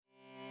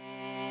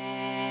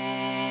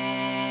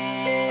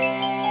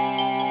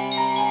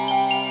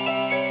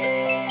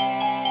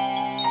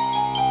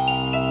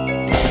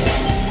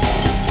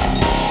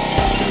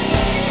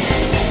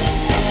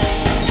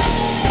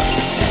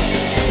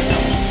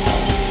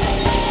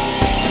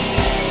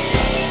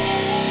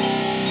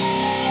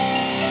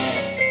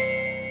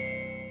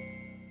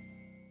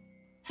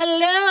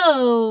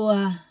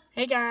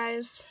Hey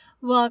guys.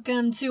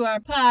 Welcome to our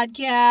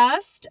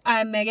podcast.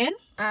 I'm Megan.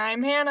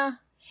 I'm Hannah.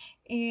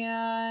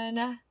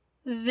 And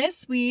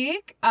this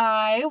week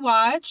I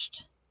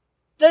watched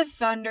the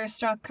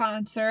Thunderstruck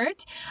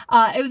concert.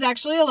 It was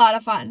actually a lot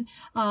of fun.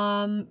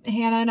 Hannah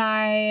and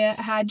I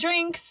had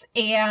drinks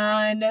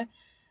and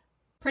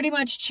pretty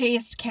much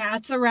chased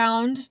cats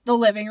around the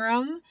living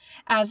room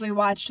as we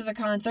watched the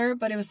concert,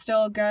 but it was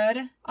still good.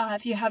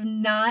 If you have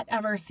not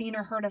ever seen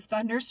or heard of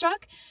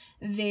Thunderstruck,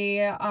 they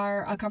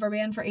are a cover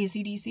band for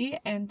AC/DC,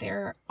 and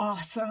they're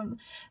awesome.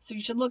 So you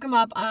should look them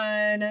up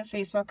on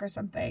Facebook or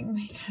something,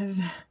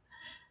 because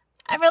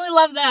I really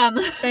love them.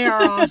 They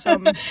are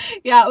awesome.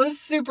 Yeah, it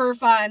was super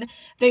fun.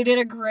 They did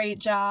a great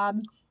job.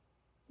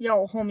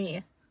 Yo,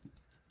 homie,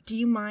 do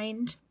you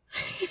mind?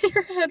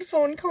 Your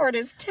headphone cord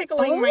is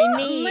tickling my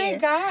knee. Oh my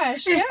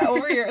gosh, get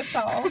over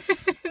yourself.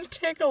 It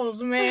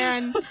tickles,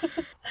 man.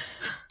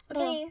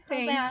 Okay, How's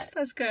thanks. that?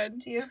 That's good.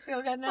 Do you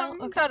feel good now?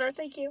 I'm better,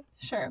 thank you.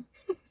 Sure.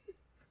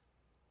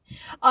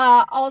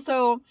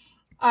 Also,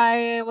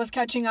 I was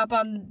catching up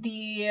on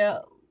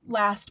the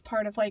last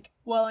part of,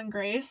 Will and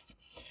Grace,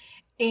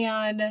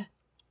 and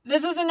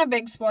this isn't a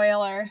big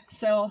spoiler,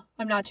 so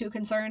I'm not too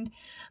concerned,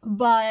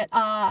 but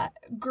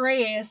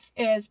Grace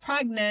is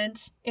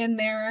pregnant in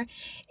there,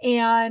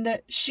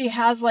 and she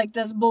has,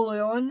 this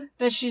balloon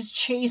that she's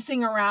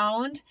chasing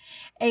around,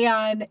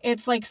 and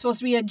it's, supposed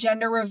to be a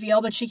gender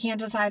reveal, but she can't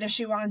decide if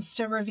she wants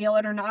to reveal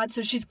it or not,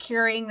 so she's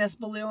carrying this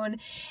balloon,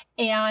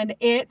 and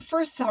it,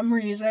 for some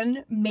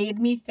reason, made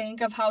me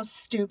think of how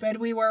stupid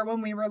we were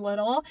when we were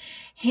little.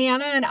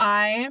 Hannah and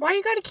I... Why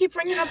you gotta keep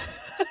bringing up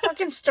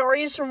fucking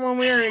stories from when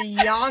we were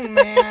young,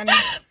 man?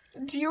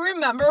 Do you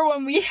remember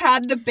when we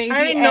had the baby egg?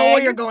 I didn't know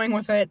where you're going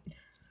with it.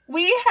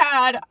 We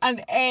had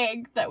an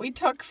egg that we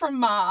took from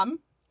Mom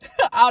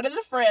out of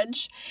the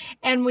fridge,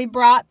 and we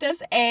brought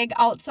this egg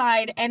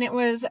outside, and it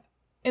was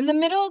in the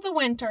middle of the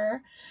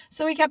winter,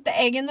 so we kept the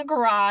egg in the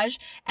garage,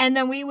 and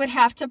then we would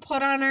have to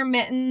put on our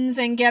mittens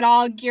and get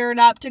all geared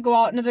up to go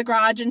out into the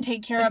garage and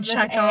take care of this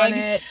egg. On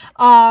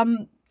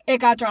it. It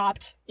got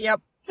dropped.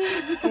 Yep.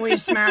 We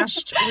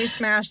smashed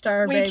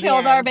our baby egg. We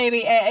killed our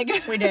baby egg.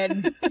 We did.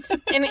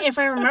 And if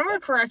I remember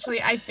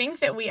correctly, I think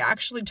that we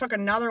actually took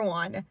another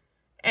one,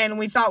 and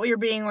we thought we were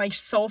being,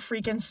 so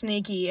freaking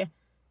sneaky,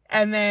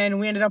 and then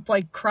we ended up,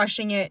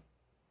 crushing it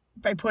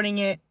by putting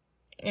it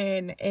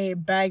in a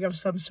bag of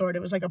some sort.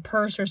 It was like a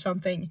purse or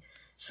something,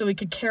 so we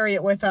could carry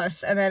it with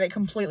us, and then it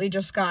completely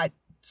just got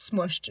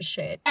smushed to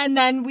shit. And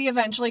then we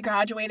eventually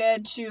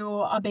graduated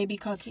to a baby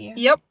cookie.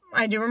 Yep,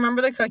 I do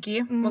remember the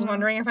cookie. Mm-hmm. Was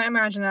wondering if I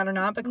imagined that or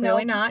not, but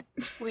clearly not.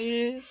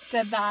 We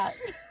did that.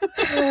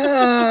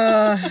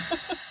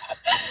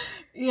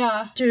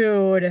 Yeah.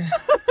 Dude.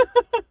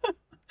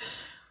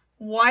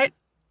 What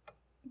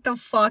the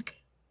fuck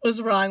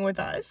was wrong with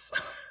us?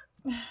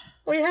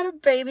 We had a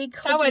baby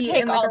cookie that would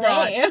take in the all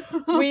garage. Day.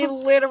 We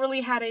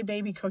literally had a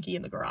baby cookie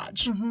in the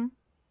garage. Mm-hmm.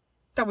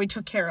 That we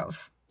took care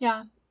of.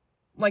 Yeah.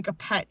 Like a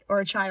pet or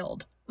a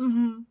child.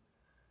 Mm-hmm.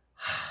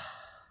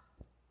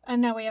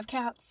 And now we have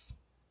cats.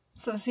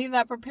 So see,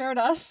 that prepared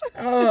us.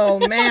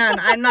 Oh, man.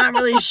 I'm not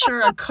really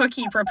sure a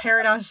cookie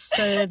prepared us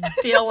to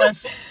deal with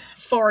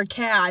 4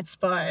 cats,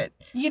 but...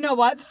 You know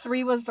what?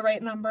 3 was the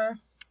right number.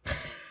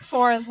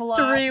 4 is a lot.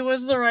 3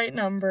 was the right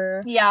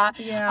number. Yeah.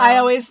 I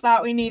always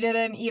thought we needed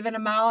an even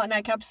amount, and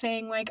I kept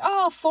saying,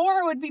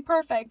 4 would be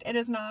perfect. It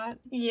is not.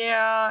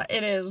 Yeah,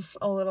 it is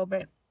a little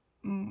bit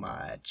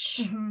much.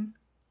 Mm-hmm.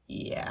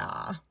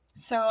 Yeah.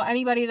 So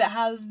anybody that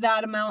has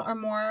that amount or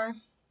more...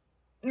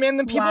 Man,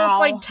 the people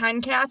with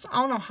 10 cats, I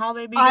don't know how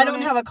they'd be doing I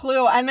don't have a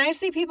clue. And I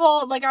see people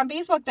on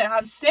Facebook that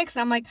have 6.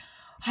 I'm like,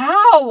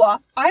 how?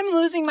 I'm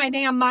losing my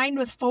damn mind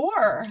with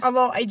 4.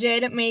 Although I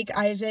did make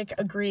Isaac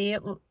agree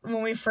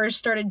when we first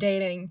started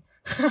dating.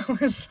 I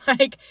was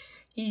like,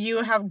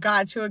 you have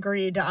got to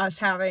agree to us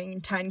having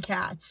 10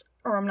 cats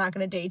or I'm not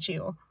going to date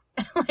you.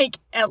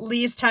 At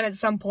least 10 at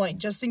some point,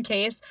 just in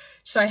case.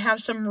 So I have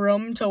some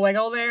room to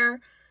wiggle there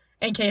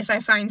in case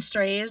I find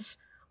strays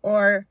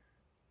or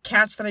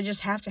cats that I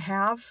just have to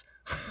have.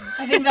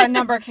 I think that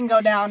number can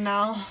go down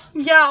now.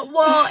 Yeah,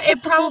 well,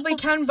 it probably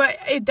can, but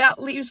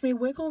that leaves me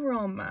wiggle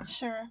room.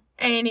 Sure.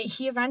 And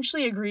he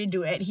eventually agreed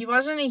to it. He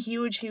wasn't a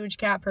huge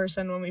cat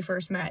person when we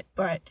first met,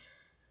 but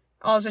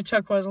all it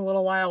took was a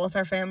little while with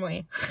our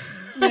family.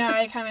 Yeah,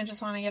 I kind of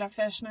just want to get a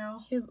fish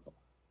now.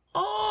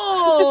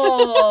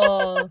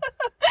 Oh!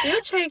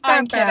 You take that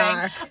I'm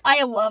back. kidding.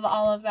 I love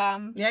all of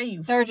them. Yeah,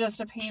 They're just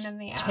a pain in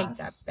the ass. Take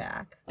that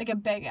back. Like a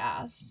big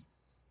ass.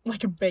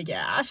 Like a big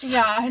ass.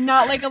 Yeah,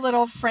 not like a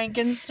little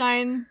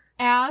Frankenstein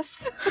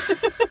ass.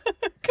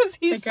 Because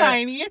he's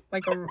tiny.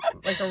 Like a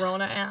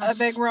Rona ass. A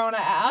big Rona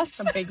ass.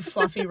 A big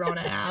fluffy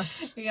Rona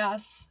ass.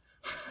 Yes.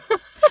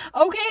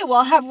 Okay,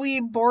 well, have we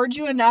bored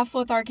you enough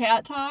with our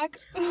cat talk?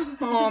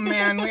 Oh,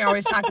 man, we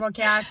always talk about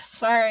cats.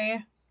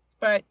 Sorry.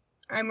 But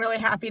I'm really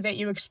happy that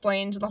you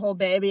explained the whole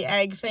baby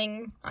egg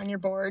thing on your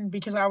board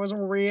because I was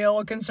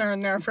real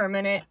concerned there for a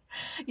minute.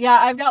 Yeah,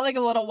 I've got like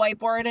a little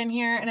whiteboard in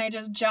here and I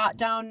just jot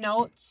down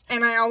notes.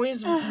 And I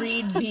always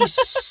read the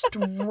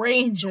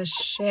strangest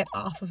shit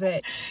off of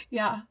it.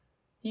 Yeah.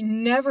 You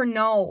never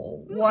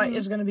know what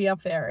is going to be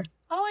up there.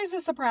 Always a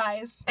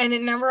surprise. And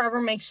it never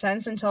ever makes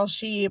sense until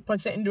she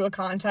puts it into a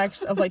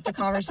context of like the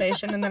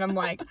conversation and then I'm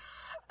like,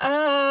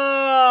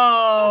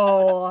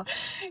 oh.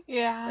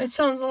 Yeah. It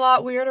sounds a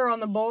lot weirder on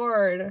the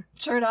board.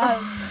 Sure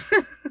does.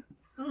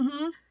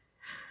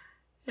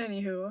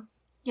 Anywho.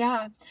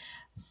 Yeah.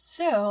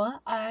 So,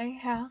 I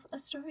have a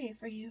story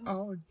for you.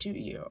 Oh, do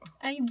you?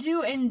 I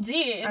do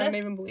indeed. I don't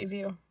even believe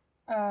you.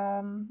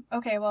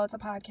 Okay, well, it's a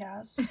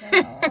podcast, so...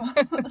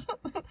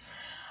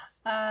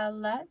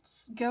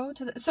 let's go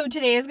to So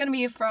today is going to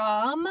be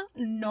from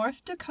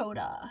North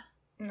Dakota.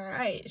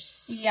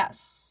 Nice.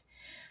 Yes.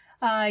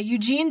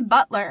 Eugene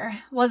Butler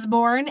was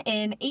born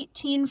in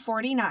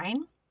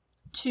 1849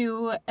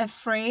 to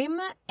Ephraim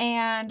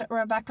and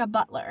Rebecca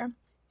Butler.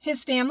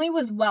 His family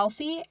was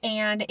wealthy,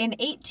 and in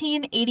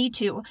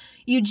 1882,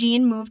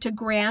 Eugene moved to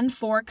Grand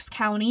Forks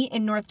County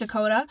in North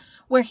Dakota,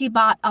 where he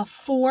bought a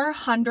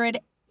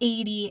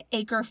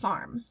 480-acre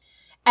farm.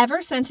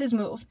 Ever since his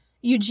move,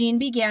 Eugene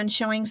began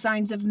showing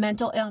signs of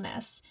mental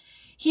illness.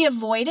 He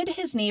avoided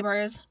his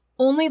neighbors,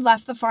 only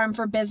left the farm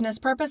for business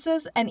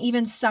purposes, and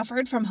even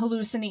suffered from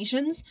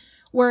hallucinations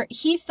where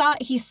he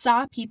thought he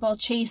saw people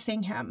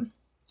chasing him.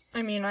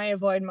 I mean, I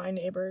avoid my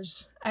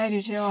neighbors. I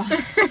do too.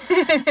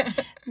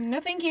 No,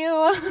 thank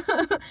you.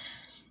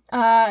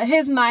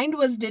 His mind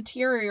was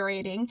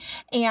deteriorating,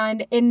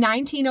 and in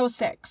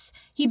 1906,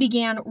 he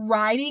began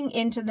riding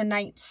into the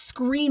night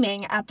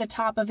screaming at the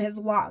top of his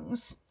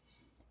lungs.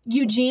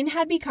 Eugene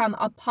had become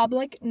a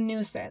public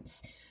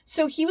nuisance,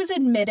 so he was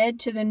admitted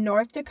to the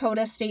North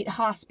Dakota State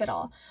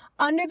Hospital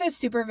under the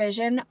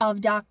supervision of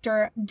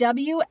Dr.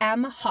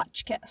 W.M.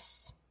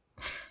 Hotchkiss.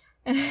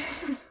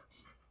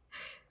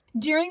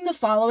 During the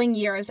following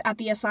years at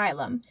the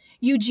asylum,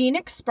 Eugene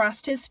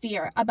expressed his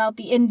fear about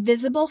the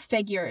invisible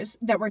figures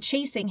that were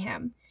chasing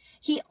him.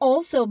 He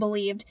also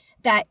believed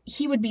that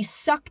he would be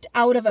sucked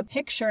out of a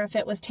picture if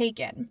it was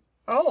taken.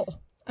 Oh,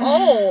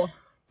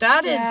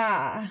 that is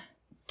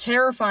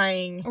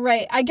terrifying.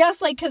 Right. I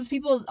guess, like, because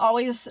people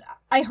always...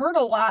 I heard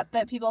a lot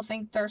that people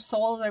think their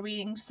souls are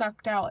being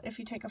sucked out if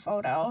you take a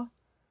photo.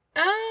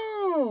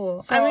 Oh.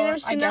 So, I mean,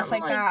 I've seen that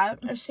like that.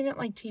 I've seen it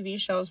like TV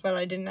shows, but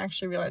I didn't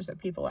actually realize that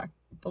people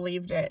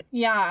believed it.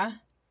 Yeah.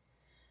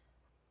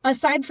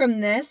 Aside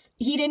from this,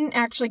 he didn't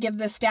actually give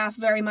the staff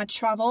very much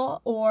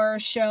trouble or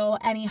show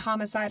any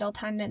homicidal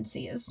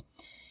tendencies.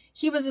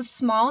 He was a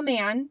small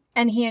man,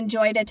 and he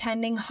enjoyed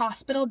attending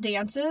hospital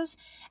dances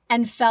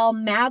and fell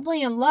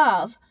madly in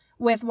love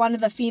with one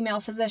of the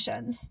female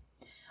physicians.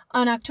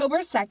 On October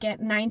 2nd,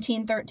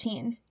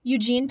 1913,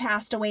 Eugene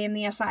passed away in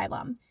the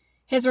asylum.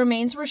 His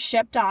remains were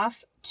shipped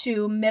off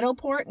to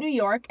Middleport, New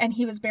York, and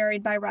he was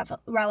buried by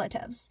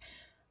relatives.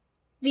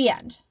 The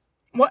end.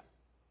 What?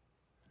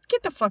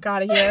 Get the fuck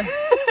out of here.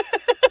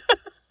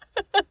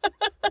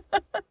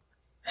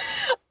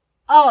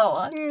 Oh.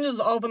 I can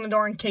just open the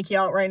door and kick you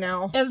out right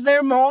now. Is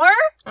there more?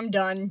 I'm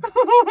done.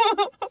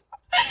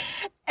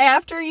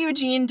 After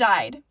Eugene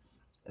died,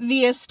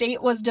 the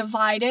estate was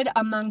divided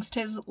amongst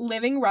his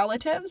living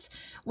relatives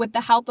with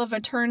the help of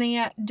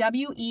attorney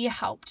W.E.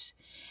 Haupt.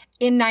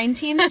 In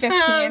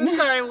 1915... I'm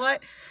sorry,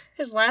 what?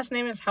 His last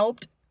name is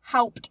Haupt?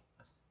 Haupt.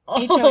 Oh,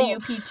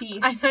 Houpt.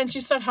 I thought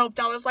you said helped.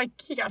 I was like,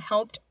 he got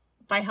helped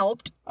by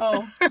helped.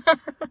 Oh.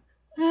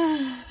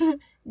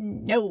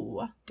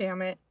 No.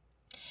 Damn it.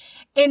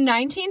 In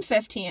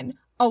 1915,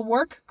 a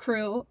work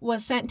crew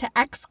was sent to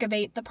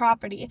excavate the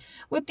property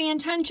with the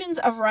intentions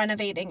of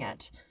renovating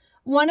it.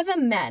 One of the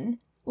men,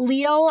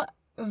 Leo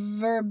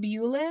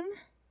Verbulin,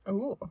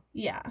 Ooh.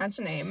 Yeah. That's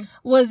a name.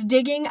 Was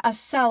digging a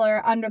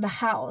cellar under the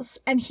house,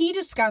 and he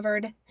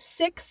discovered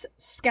 6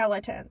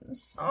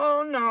 skeletons.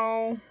 Oh,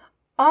 no.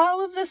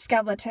 All of the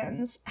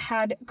skeletons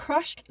had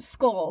crushed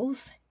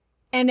skulls,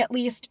 and at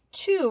least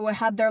 2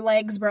 had their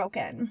legs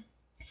broken.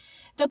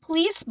 The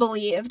police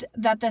believed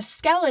that the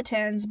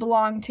skeletons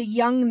belonged to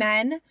young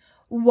men.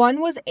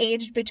 One was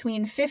aged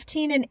between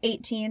 15 and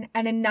 18,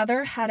 and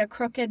another had a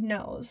crooked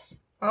nose.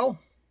 Oh.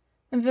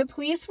 The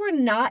police were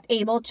not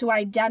able to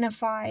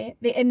identify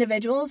the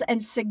individuals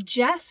and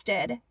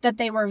suggested that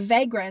they were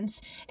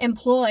vagrants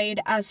employed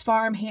as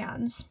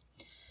farmhands.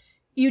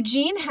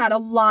 Eugene had a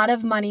lot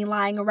of money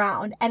lying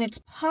around, and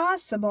it's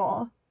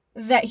possible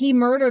that he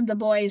murdered the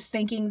boys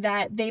thinking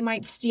that they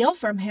might steal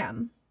from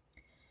him.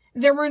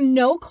 There were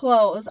no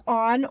clothes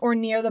on or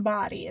near the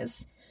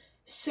bodies,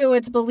 so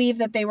it's believed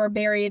that they were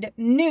buried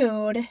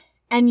nude,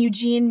 and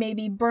Eugene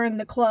maybe burned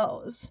the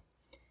clothes.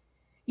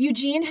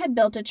 Eugene had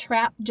built a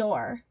trap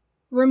door,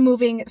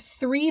 removing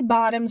 3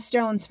 bottom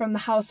stones from the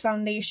house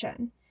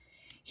foundation.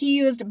 He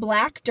used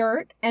black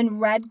dirt and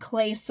red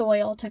clay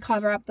soil to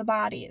cover up the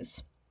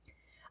bodies.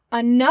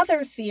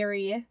 Another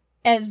theory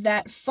is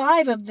that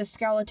 5 of the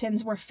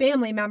skeletons were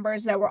family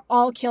members that were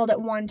all killed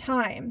at one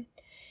time.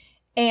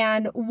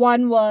 and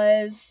one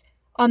was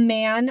a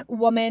man,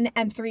 woman,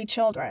 and 3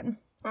 children.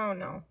 Oh,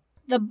 no.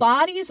 The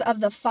bodies of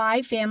the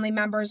 5 family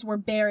members were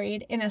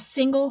buried in a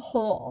single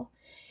hole,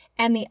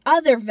 and the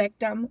other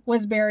victim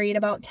was buried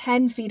about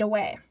 10 feet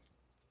away.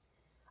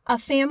 A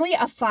family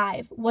of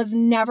 5 was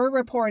never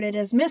reported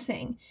as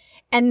missing,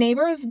 and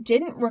neighbors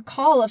didn't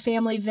recall a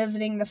family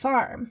visiting the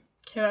farm.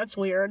 Okay, that's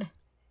weird.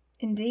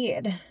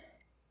 Indeed.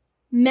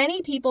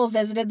 Many people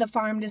visited the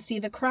farm to see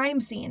the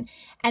crime scene,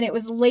 and it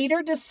was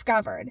later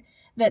discovered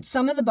that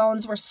some of the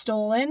bones were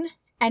stolen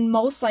and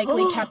most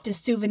likely kept as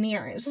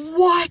souvenirs.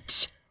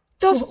 What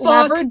the fuck?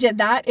 Whoever did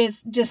that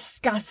is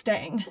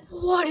disgusting.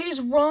 What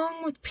is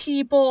wrong with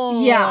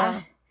people?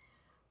 Yeah.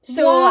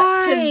 So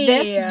Why? to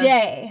this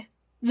day,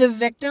 the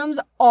victims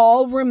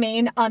all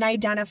remain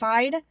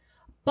unidentified,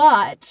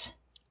 but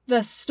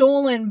the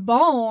stolen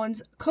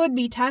bones could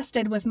be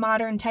tested with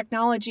modern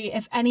technology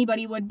if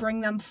anybody would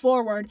bring them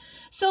forward.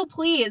 So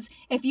please,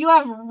 if you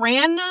have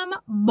random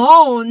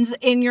bones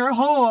in your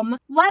home,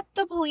 let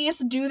the police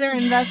do their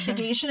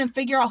investigation and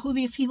figure out who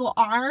these people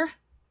are.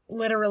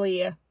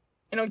 Literally.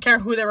 I don't care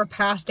who they were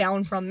passed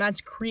down from. That's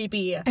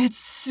creepy. It's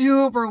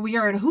super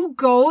weird. Who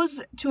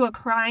goes to a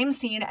crime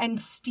scene and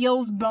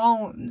steals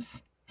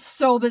bones?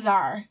 So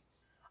bizarre.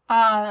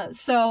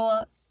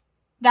 So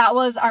that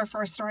was our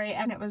first story,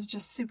 and it was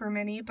just super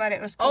mini, but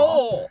it was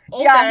cool. Oh,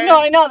 okay. Yeah,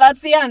 no, I know, that's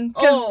the end,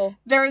 because Oh.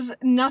 there's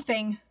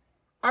nothing.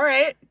 All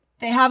right.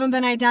 They haven't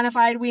been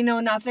identified. We know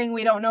nothing.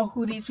 We don't know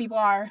who these people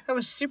are. That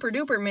was super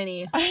duper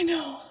mini. I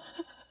know.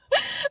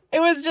 It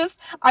was just,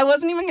 I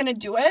wasn't even going to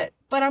do it,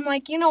 but I'm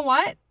like, you know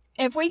what?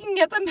 If we can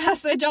get the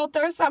message out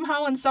there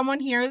somehow and someone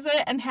hears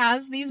it and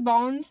has these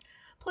bones,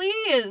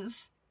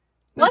 please,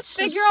 let's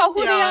figure out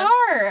who they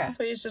are.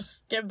 Please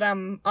just give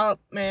them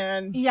up,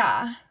 man.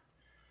 Yeah.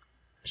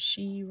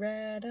 She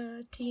read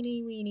a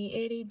teeny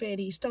weeny itty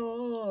bitty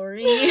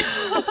story.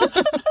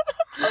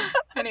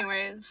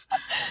 Anyways.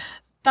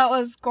 That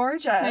was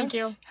gorgeous. Thank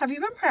you. Have you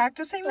been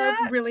practicing that?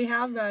 I really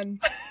have been.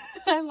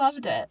 I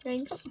loved it.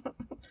 Thanks.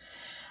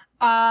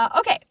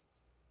 Okay.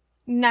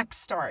 Next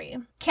story.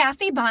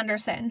 Kathy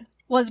Bonderson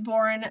was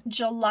born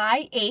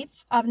July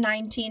 8th of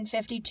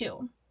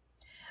 1952.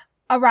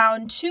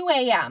 Around 2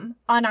 a.m.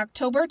 on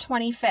October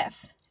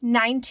 25th,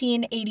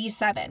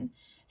 1987,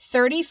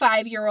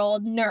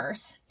 35-year-old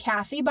nurse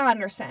Kathy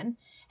Bonderson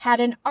had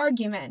an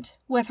argument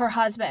with her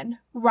husband,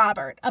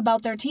 Robert,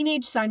 about their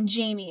teenage son,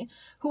 Jamie,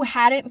 who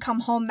hadn't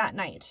come home that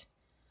night.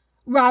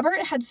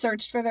 Robert had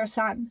searched for their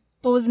son,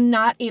 but was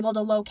not able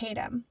to locate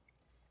him.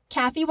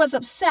 Kathy was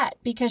upset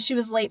because she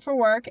was late for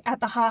work at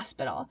the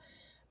hospital,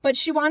 but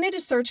she wanted to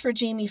search for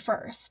Jamie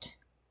first.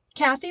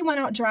 Kathy went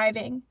out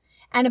driving,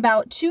 and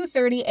about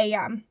 2:30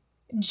 a.m.,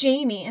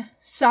 Jamie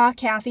saw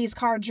Kathy's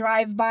car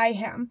drive by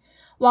him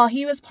while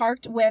he was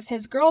parked with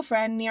his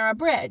girlfriend near a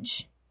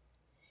bridge.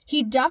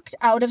 He ducked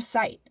out of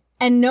sight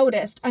and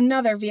noticed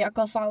another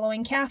vehicle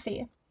following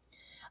Kathy.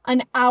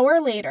 An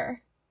hour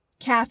later,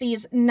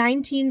 Kathy's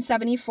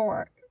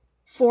 1974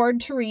 Ford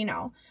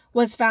Torino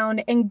was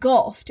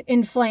engulfed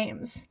in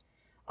flames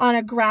on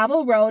a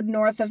gravel road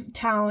north of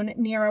town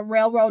near a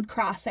railroad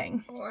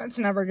crossing. Well, that's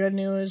never good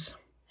news.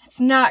 It's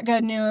not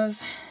good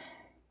news.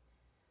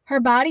 Her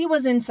body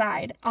was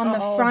inside on the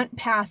front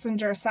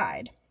passenger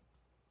side.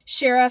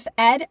 Sheriff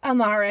Ed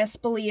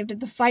Amaris believed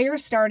the fire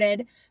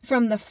started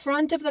from the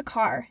front of the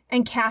car,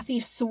 and Kathy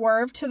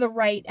swerved to the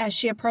right as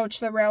she approached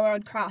the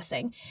railroad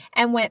crossing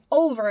and went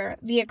over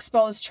the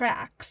exposed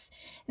tracks.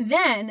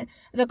 Then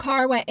the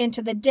car went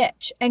into the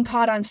ditch and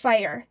caught on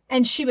fire,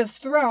 and she was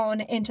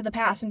thrown into the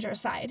passenger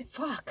side.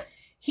 Fuck.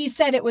 He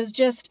said it was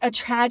just a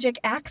tragic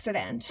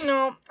accident.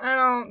 No, I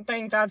don't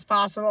think that's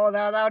possible.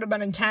 That would have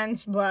been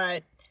intense,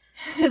 but...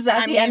 Is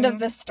that the end of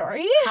this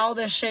story? How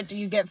the shit do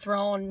you get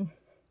thrown?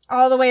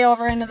 All the way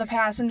over into the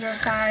passenger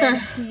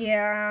side.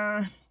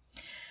 Yeah.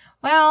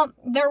 Well,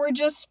 there were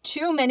just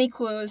too many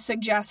clues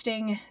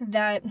suggesting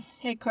that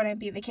it couldn't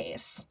be the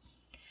case.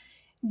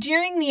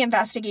 During the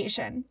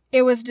investigation,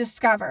 it was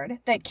discovered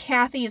that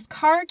Kathy's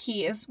car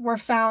keys were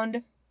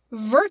found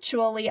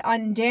virtually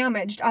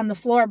undamaged on the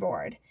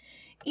floorboard,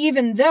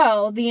 even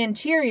though the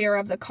interior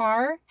of the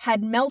car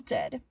had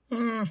melted.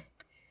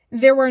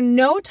 There were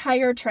no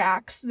tire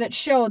tracks that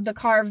showed the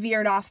car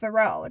veered off the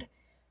road.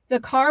 The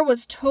car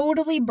was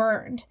totally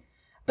burned,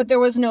 but there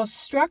was no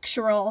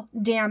structural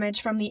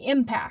damage from the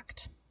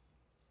impact.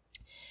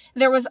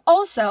 There was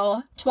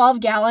also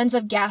 12 gallons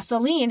of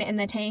gasoline in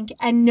the tank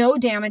and no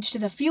damage to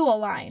the fuel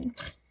line.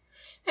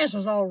 This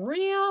is all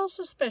real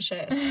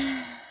suspicious.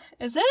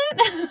 Is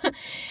it?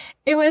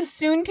 It was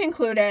soon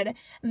concluded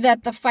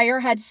that the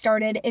fire had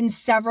started in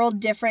several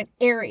different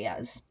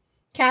areas.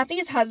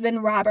 Kathy's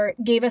husband, Robert,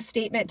 gave a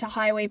statement to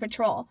Highway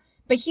Patrol,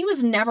 but he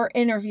was never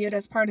interviewed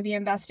as part of the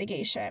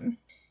investigation.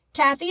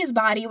 Kathy's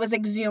body was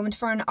exhumed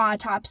for an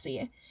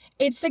autopsy.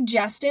 It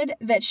suggested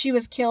that she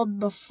was killed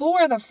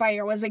before the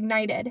fire was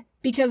ignited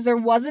because there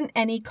wasn't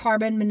any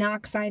carbon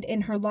monoxide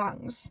in her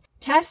lungs.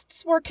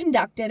 Tests were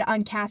conducted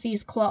on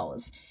Kathy's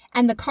clothes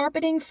and the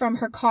carpeting from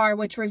her car,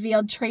 which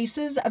revealed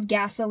traces of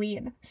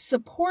gasoline,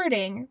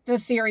 supporting the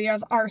theory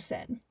of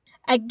arson.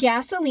 A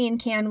gasoline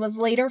can was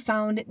later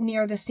found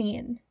near the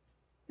scene.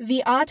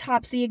 The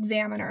autopsy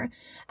examiner,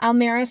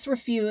 Almaris,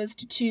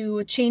 refused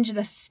to change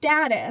the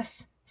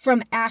status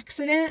from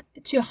accident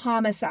to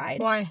homicide.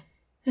 Why?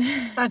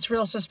 That's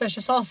real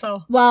suspicious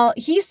also. Well,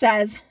 he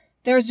says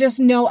there's just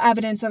no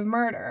evidence of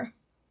murder.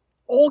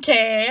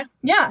 Okay.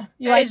 Yeah,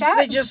 you like that?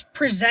 They just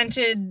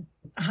presented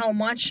how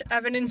much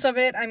evidence of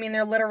it? I mean,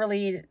 they're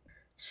literally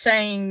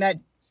saying that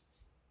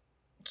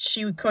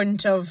she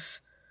couldn't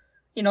have,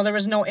 there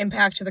was no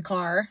impact to the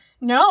car.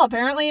 No,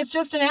 apparently it's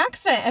just an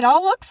accident. It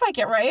all looks like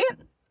it, right?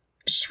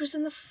 She was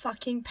in the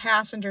fucking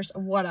passengers.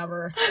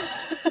 Whatever.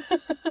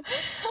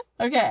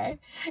 Okay.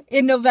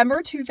 In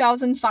November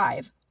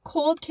 2005,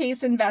 cold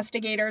case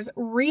investigators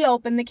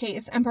reopened the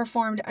case and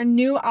performed a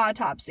new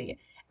autopsy.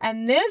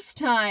 And this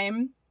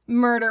time,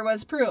 murder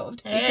was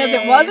proved. Because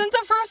it wasn't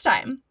the first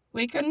time.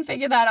 We couldn't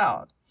figure that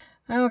out.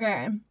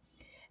 Okay.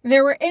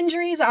 There were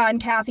injuries on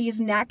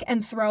Kathy's neck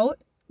and throat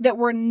that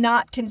were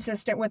not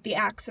consistent with the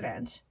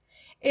accident.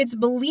 It's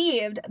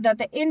believed that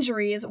the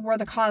injuries were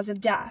the cause of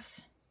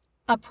death.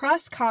 A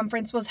press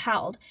conference was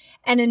held,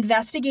 and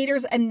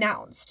investigators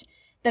announced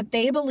that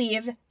they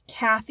believe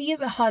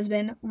Kathy's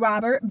husband,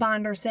 Robert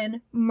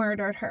Bonderson,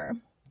 murdered her.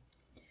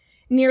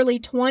 Nearly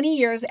 20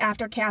 years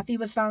after Kathy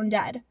was found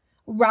dead,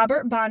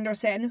 Robert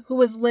Bonderson, who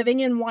was living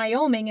in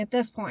Wyoming at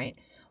this point,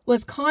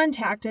 was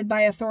contacted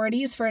by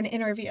authorities for an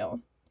interview.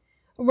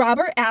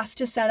 Robert asked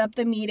to set up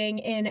the meeting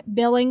in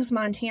Billings,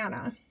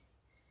 Montana.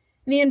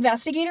 The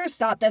investigators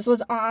thought this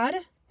was odd,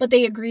 but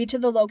they agreed to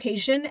the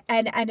location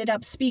and ended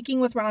up speaking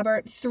with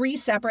Robert 3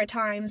 separate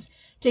times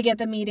to get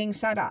the meeting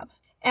set up.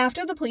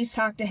 After the police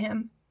talked to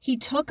him, he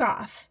took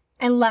off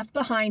and left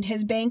behind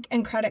his bank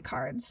and credit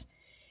cards.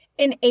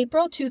 In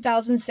April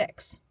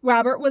 2006,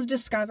 Robert was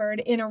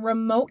discovered in a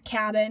remote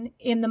cabin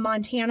in the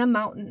Montana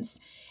mountains,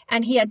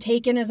 and he had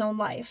taken his own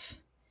life.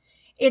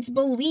 It's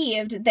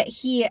believed that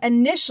he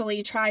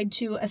initially tried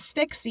to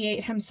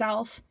asphyxiate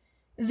himself,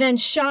 then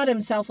shot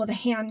himself with a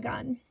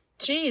handgun.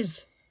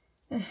 Jeez.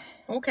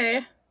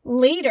 Okay.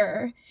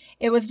 Later,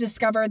 it was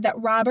discovered that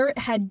Robert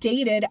had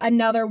dated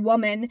another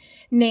woman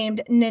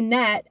named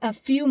Nanette a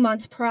few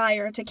months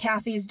prior to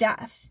Kathy's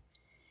death.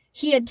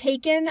 He had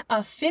taken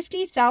a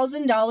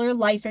 $50,000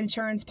 life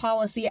insurance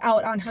policy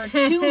out on her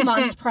 2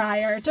 months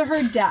prior to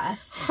her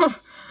death.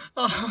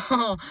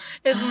 Oh,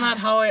 isn't that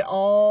how it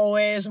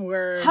always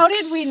works? How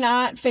did we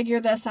not figure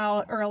this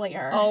out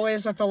earlier?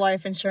 Always with the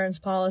life insurance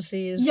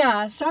policies.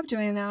 Yeah, stop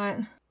doing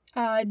that.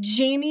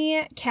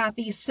 Jamie,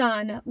 Kathy's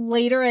son,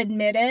 later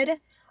admitted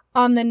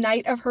on the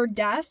night of her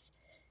death,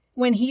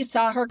 when he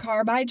saw her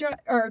car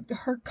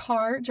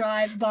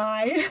drive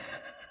by,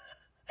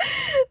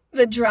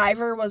 the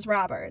driver was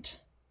Robert.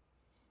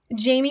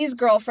 Jamie's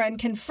girlfriend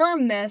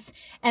confirmed this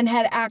and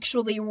had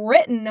actually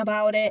written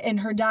about it in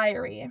her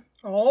diary.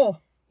 Oh.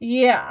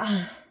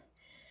 Yeah.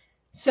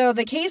 So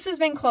the case has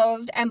been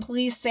closed, and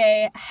police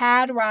say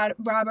had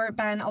Robert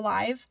been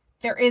alive,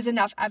 there is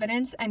enough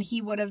evidence and he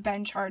would have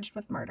been charged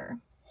with murder.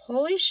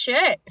 Holy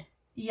shit.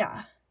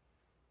 Yeah.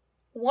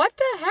 What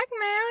the heck,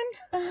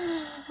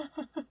 man?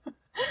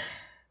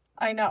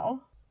 I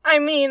know. I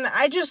mean,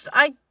 I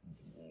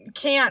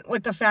can't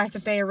with the fact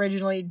that they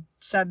originally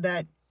said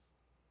that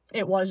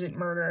it wasn't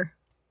murder.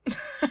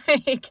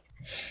 Like,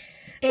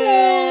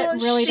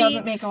 it really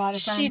doesn't make a lot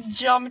of sense.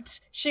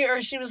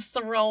 She was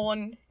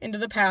thrown into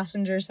the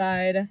passenger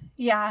side.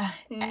 Yeah.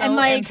 No and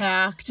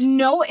impact.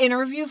 No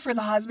interview for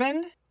the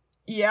husband.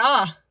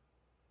 Yeah.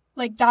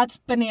 That's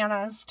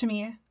bananas to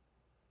me.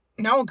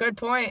 No, good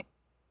point.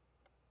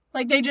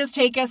 They just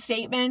take a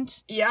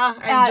statement. Yeah,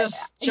 and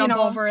just jump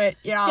over it.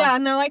 Yeah. Yeah,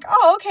 and they're like,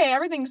 oh, okay,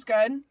 everything's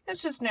good.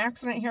 It's just an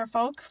accident here,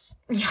 folks.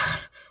 Yeah.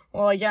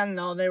 Well, again,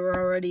 though, they were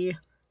already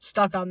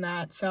stuck on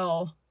that,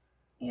 so.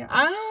 Yeah.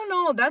 I don't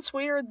know. That's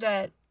weird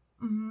that.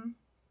 Mm-hmm.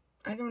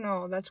 I don't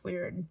know. That's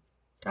weird.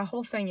 That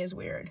whole thing is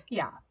weird.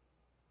 Yeah.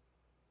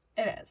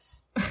 It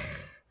is.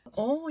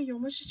 Oh, you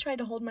almost just tried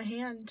to hold my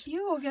hand.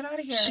 You, get out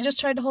of here. She just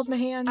tried to hold my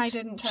hand. I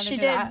didn't try to do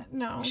that.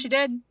 No. She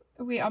did.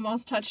 We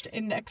almost touched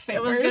index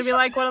fingers. It was going to be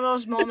like one of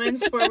those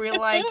moments where we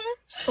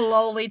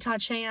slowly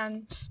touch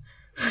hands.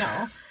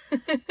 No.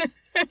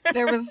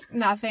 There was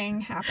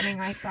nothing happening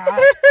like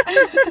that.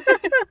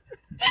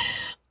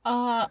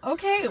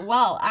 Okay,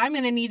 well, I'm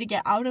going to need to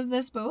get out of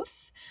this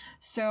booth.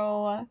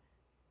 So,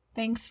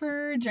 thanks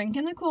for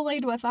drinking the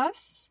Kool-Aid with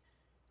us.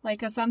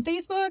 Like us on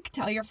Facebook,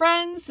 tell your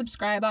friends,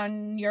 subscribe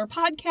on your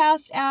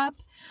podcast app.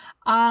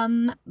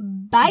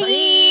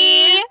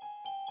 Bye.